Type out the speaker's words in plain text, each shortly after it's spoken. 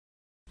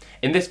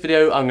In this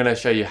video I'm going to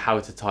show you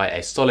how to tie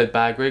a solid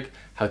bag rig,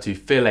 how to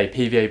fill a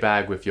PVA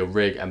bag with your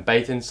rig and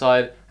bait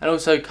inside, and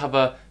also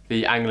cover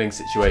the angling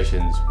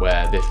situations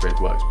where this rig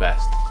works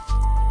best.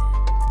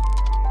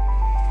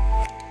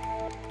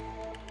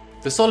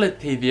 The solid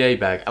PVA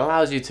bag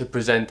allows you to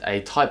present a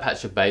tight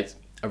patch of bait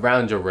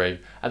around your rig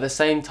at the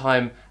same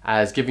time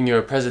as giving you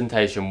a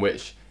presentation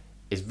which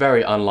is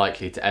very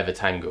unlikely to ever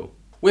tangle.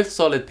 With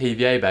solid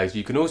PVA bags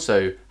you can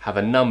also have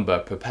a number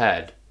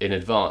prepared in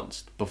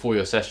advance before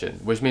your session,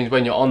 which means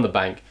when you're on the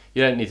bank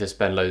you don't need to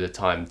spend loads of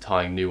time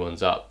tying new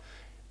ones up.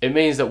 It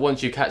means that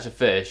once you catch a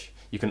fish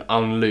you can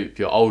unloop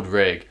your old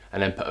rig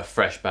and then put a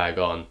fresh bag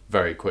on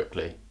very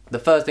quickly. The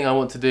first thing I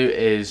want to do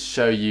is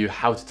show you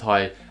how to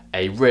tie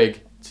a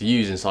rig to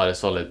use inside a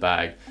solid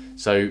bag.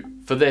 So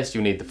for this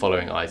you'll need the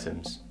following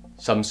items: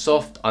 some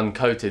soft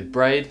uncoated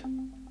braid,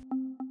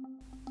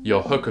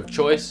 your hook of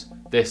choice,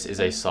 this is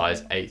a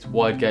size 8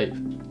 wide gape.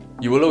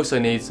 You will also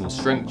need some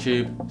shrink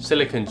tube,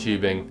 silicone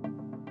tubing,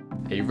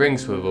 a ring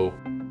swivel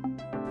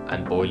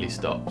and boilie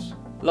stops.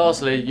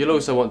 Lastly, you'll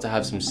also want to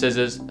have some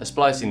scissors, a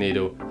splicing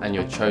needle and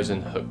your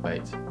chosen hook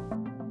bait.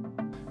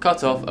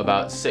 Cut off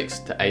about 6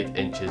 to 8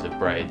 inches of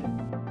braid.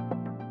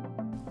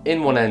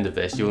 In one end of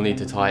this you'll need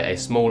to tie a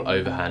small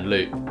overhand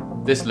loop.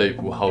 This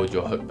loop will hold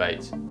your hook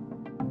bait.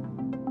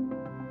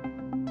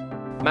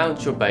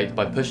 Mount your bait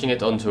by pushing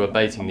it onto a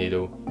baiting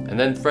needle and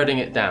then threading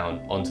it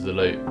down onto the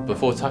loop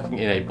before tucking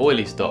in a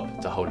boilie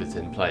stop to hold it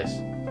in place.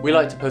 We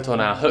like to put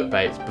on our hook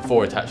bait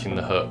before attaching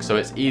the hook so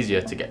it's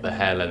easier to get the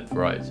hair length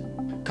right.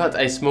 Cut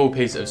a small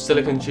piece of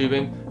silicone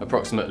tubing,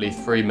 approximately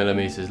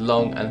 3mm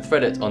long, and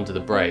thread it onto the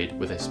braid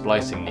with a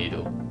splicing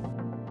needle.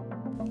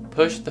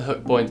 Push the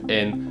hook point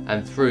in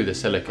and through the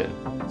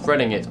silicone,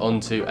 threading it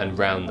onto and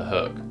round the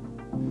hook,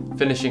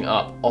 finishing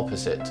up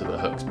opposite to the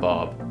hook's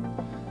barb.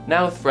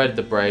 Now thread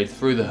the braid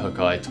through the hook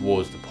eye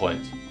towards the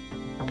point.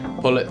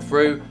 Pull it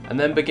through and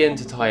then begin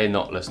to tie a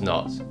knotless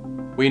knot.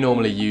 We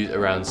normally use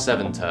around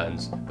 7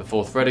 turns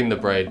before threading the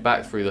braid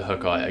back through the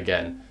hook eye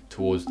again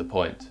towards the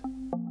point.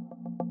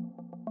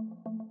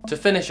 To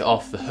finish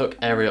off the hook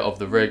area of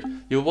the rig,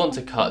 you'll want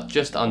to cut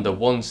just under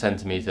 1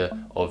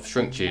 cm of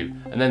shrink tube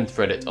and then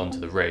thread it onto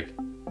the rig.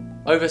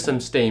 Over some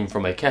steam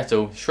from a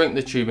kettle, shrink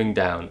the tubing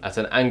down at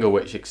an angle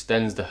which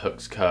extends the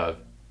hook's curve.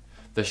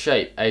 The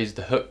shape aids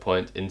the hook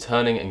point in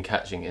turning and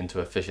catching into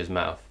a fish's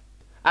mouth.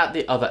 At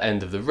the other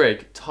end of the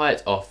rig, tie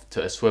it off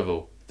to a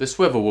swivel. The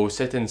swivel will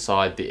sit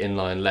inside the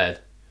inline lead,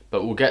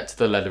 but we'll get to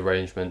the lead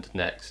arrangement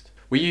next.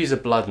 We use a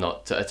blood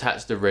knot to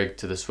attach the rig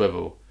to the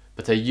swivel,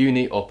 but a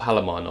uni or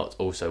Palomar knot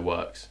also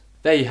works.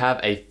 There you have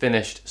a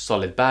finished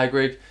solid bag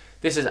rig.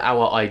 This is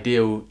our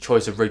ideal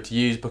choice of rig to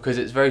use because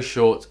it's very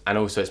short and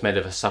also it's made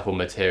of a supple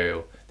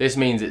material. This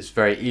means it's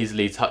very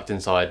easily tucked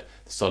inside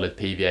the solid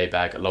PVA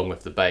bag along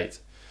with the bait.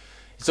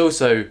 It's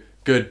also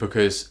good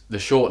because the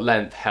short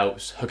length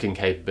helps hooking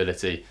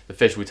capability. The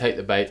fish will take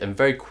the bait and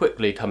very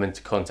quickly come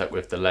into contact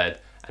with the lead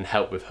and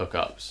help with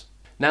hookups.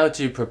 Now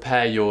to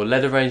prepare your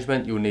lead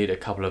arrangement you'll need a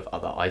couple of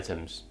other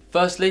items.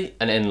 Firstly,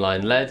 an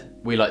inline lead.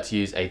 We like to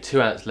use a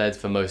 2-ounce lead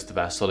for most of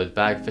our solid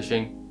bag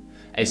fishing.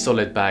 A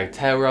solid bag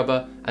tail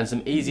rubber and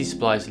some easy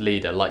splice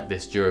leader like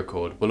this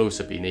Duracord will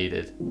also be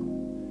needed.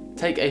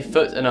 Take a 1.5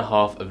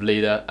 foot of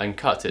leader and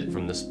cut it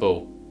from the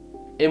spool.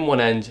 In one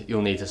end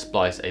you'll need to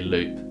splice a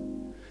loop.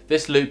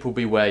 This loop will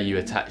be where you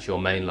attach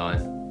your main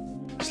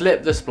line.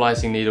 Slip the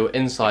splicing needle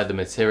inside the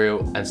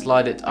material and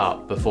slide it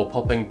up before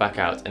popping back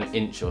out an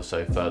inch or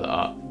so further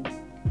up.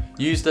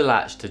 Use the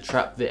latch to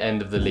trap the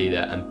end of the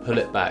leader and pull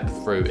it back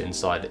through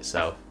inside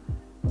itself.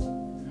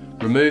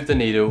 Remove the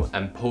needle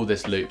and pull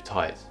this loop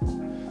tight.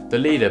 The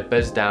leader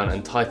beds down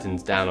and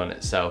tightens down on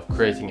itself,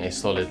 creating a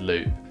solid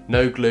loop.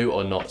 No glue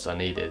or knots are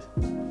needed.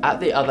 At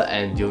the other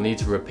end you'll need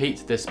to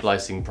repeat this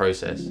splicing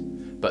process,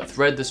 but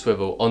thread the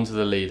swivel onto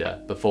the leader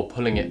before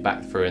pulling it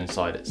back through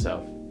inside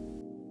itself.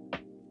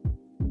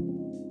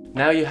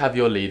 Now you have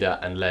your leader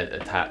and lead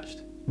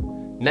attached.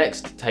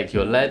 Next, take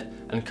your lead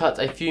and cut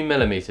a few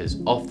millimeters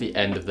off the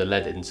end of the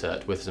lead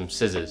insert with some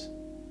scissors.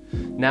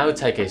 Now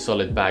take a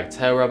solid bag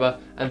tail rubber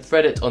and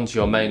thread it onto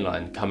your main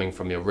line coming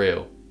from your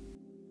reel.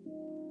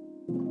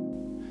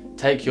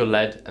 Take your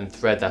lead and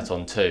thread that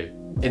on too.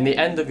 In the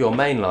end of your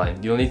main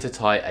line you'll need to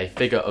tie a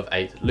figure of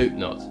 8 loop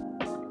knot.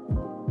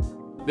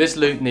 This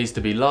loop needs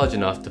to be large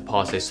enough to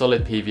pass a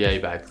solid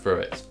PVA bag through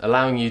it,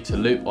 allowing you to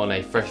loop on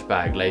a fresh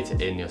bag later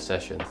in your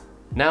session.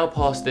 Now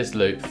pass this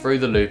loop through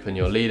the loop on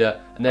your leader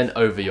and then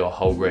over your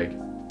whole rig.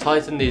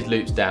 Tighten these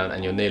loops down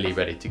and you're nearly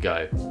ready to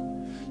go.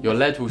 Your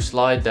lead will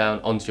slide down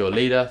onto your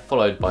leader,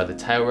 followed by the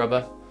tail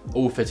rubber,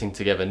 all fitting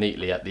together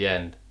neatly at the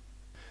end.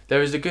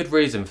 There is a good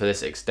reason for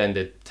this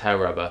extended tail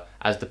rubber,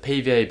 as the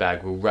PVA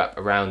bag will wrap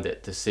around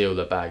it to seal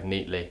the bag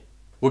neatly.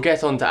 We'll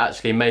get on to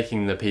actually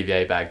making the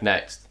PVA bag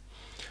next.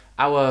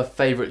 Our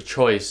favourite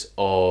choice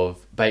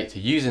of bait to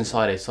use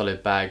inside a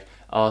solid bag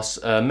are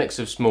a mix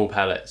of small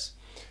pellets.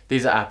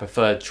 These are our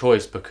preferred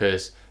choice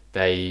because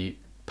they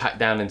pack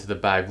down into the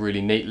bag really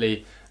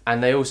neatly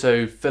and they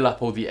also fill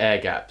up all the air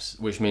gaps,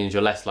 which means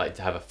you're less likely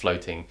to have a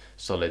floating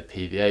solid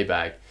PVA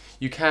bag.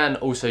 You can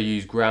also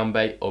use ground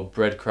bait or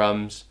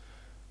breadcrumbs.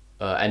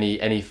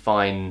 Any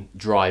fine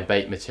dry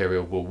bait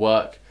material will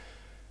work.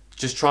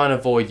 Just try and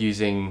avoid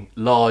using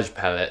large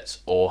pellets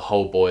or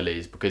whole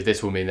boilies, because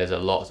this will mean there's a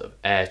lot of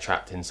air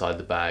trapped inside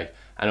the bag,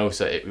 and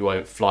also it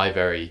won't fly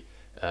very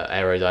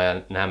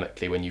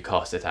aerodynamically when you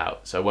cast it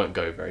out, so it won't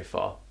go very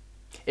far.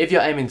 If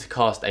you're aiming to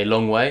cast a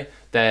long way,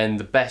 then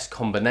the best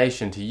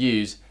combination to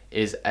use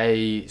is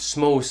a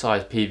small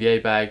size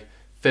PVA bag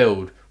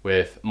filled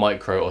with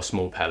micro or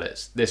small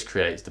pellets. This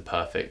creates the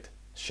perfect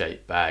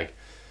shaped bag.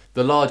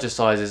 The larger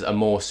sizes are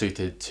more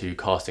suited to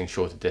casting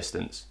shorter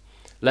distance.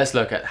 Let's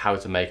look at how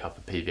to make up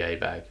a PVA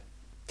bag.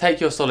 Take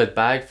your solid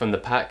bag from the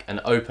pack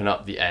and open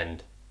up the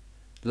end.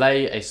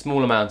 Lay a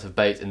small amount of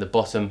bait in the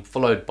bottom,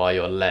 followed by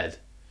your lead.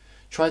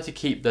 Try to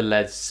keep the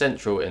lead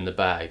central in the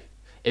bag.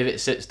 If it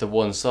sits to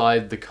one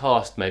side, the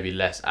cast may be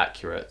less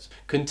accurate.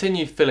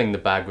 Continue filling the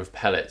bag with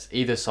pellets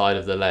either side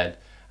of the lead,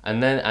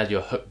 and then add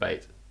your hook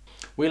bait.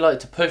 We like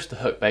to push the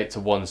hook bait to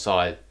one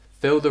side.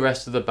 Fill the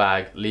rest of the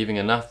bag, leaving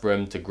enough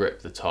room to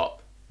grip the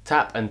top.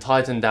 Tap and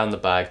tighten down the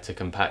bag to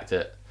compact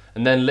it,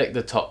 and then lick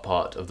the top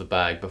part of the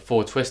bag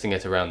before twisting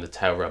it around the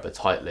tail rubber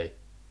tightly.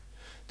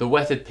 The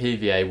wetted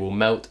PVA will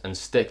melt and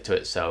stick to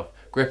itself,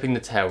 gripping the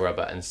tail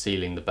rubber and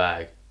sealing the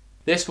bag.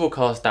 This will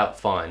cast out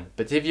fine,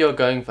 but if you're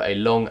going for a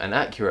long and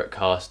accurate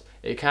cast,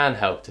 it can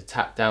help to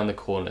tap down the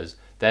corners,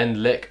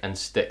 then lick and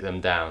stick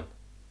them down.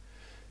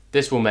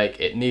 This will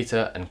make it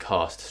neater and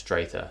cast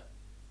straighter.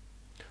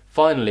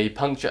 Finally,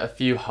 puncture a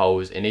few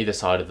holes in either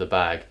side of the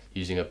bag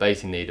using a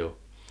baiting needle.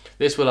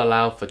 This will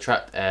allow for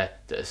trapped air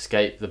to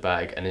escape the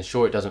bag and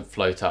ensure it doesn't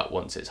float up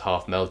once it's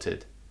half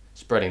melted,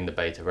 spreading the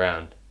bait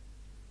around.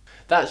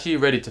 That's you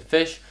ready to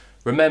fish.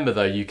 Remember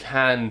though, you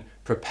can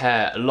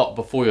prepare a lot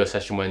before your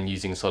session when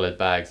using solid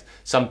bags.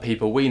 Some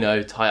people we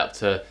know tie up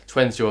to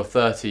 20 or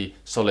 30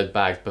 solid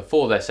bags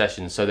before their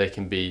sessions so they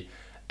can be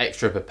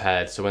extra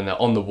prepared, so when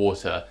they're on the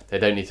water they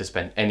don't need to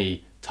spend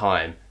any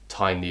time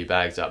tying new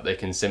bags up. They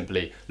can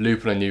simply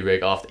loop on a new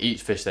rig after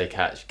each fish they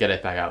catch, get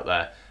it back out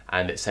there,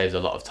 and it saves a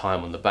lot of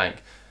time on the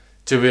bank.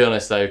 To be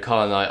honest though,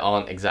 Carl and I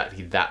aren't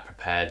exactly that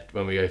prepared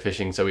when we go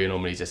fishing, so we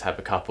normally just have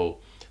a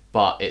couple,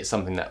 but it's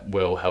something that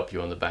will help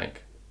you on the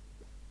bank.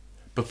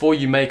 Before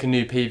you make a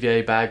new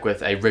PVA bag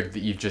with a rig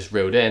that you've just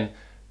reeled in,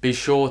 be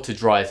sure to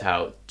dry it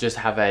out. Just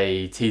have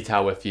a tea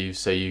towel with you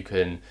so you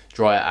can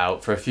dry it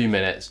out for a few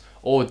minutes,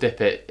 or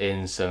dip it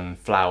in some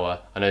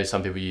flour. I know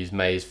some people use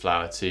maize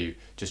flour to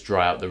just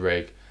dry out the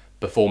rig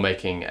before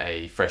making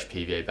a fresh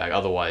PVA bag.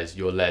 Otherwise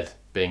your lead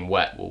being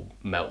wet will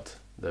melt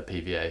the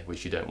PVA,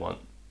 which you don't want.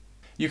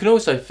 You can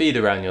also feed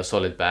around your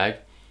solid bag.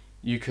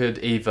 You could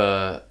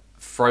either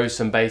throw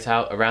some bait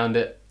out around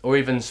it or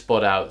even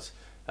spot out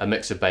a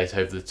mix of bait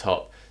over the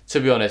top. To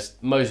be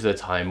honest, most of the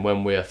time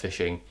when we are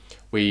fishing,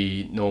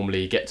 we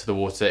normally get to the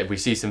water. If we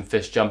see some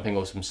fish jumping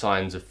or some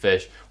signs of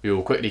fish, we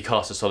will quickly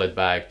cast a solid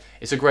bag.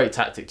 It's a great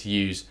tactic to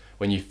use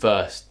when you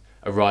first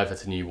arrive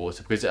at a new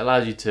water, because it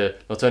allows you to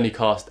not only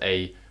cast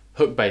a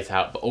hook bait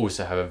out, but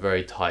also have a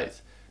very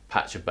tight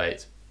patch of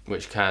bait,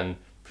 which can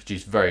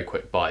produce very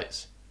quick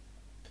bites.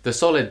 The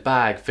solid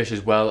bag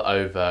fishes well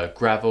over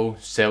gravel,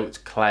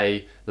 silt,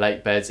 clay,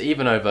 lake beds,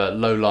 even over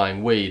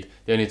low-lying weed.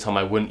 The only time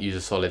I wouldn't use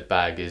a solid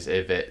bag is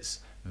if it's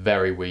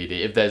very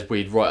weedy. If there's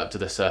weed right up to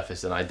the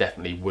surface, then I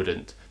definitely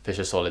wouldn't fish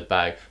a solid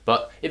bag.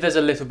 But if there's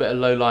a little bit of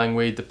low-lying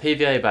weed, the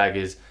PVA bag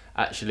is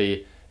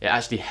actually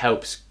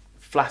helps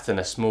flatten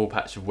a small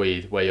patch of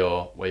weed where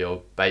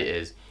your bait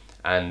is,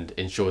 and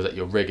ensures that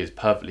your rig is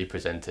perfectly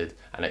presented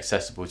and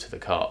accessible to the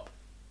carp.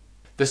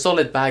 The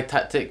solid bag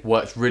tactic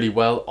works really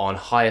well on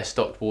higher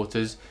stocked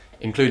waters,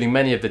 including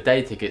many of the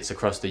day tickets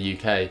across the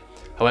UK.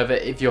 However,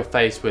 if you're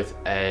faced with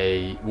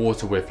a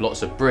water with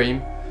lots of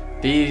bream,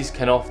 these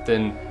can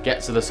often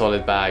get to the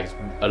solid bags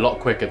a lot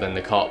quicker than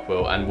the carp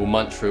will, and will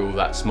munch through all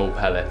that small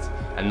pellet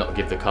and not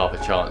give the carp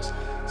a chance.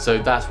 So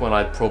that's when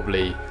I'd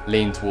probably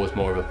lean towards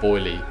more of a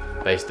boilie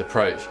based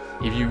approach.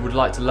 If you would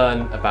like to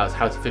learn about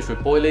how to fish with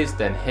boilies,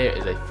 then here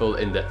is a full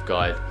in-depth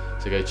guide,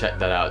 so go check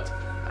that out,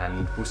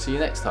 and we'll see you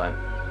next time.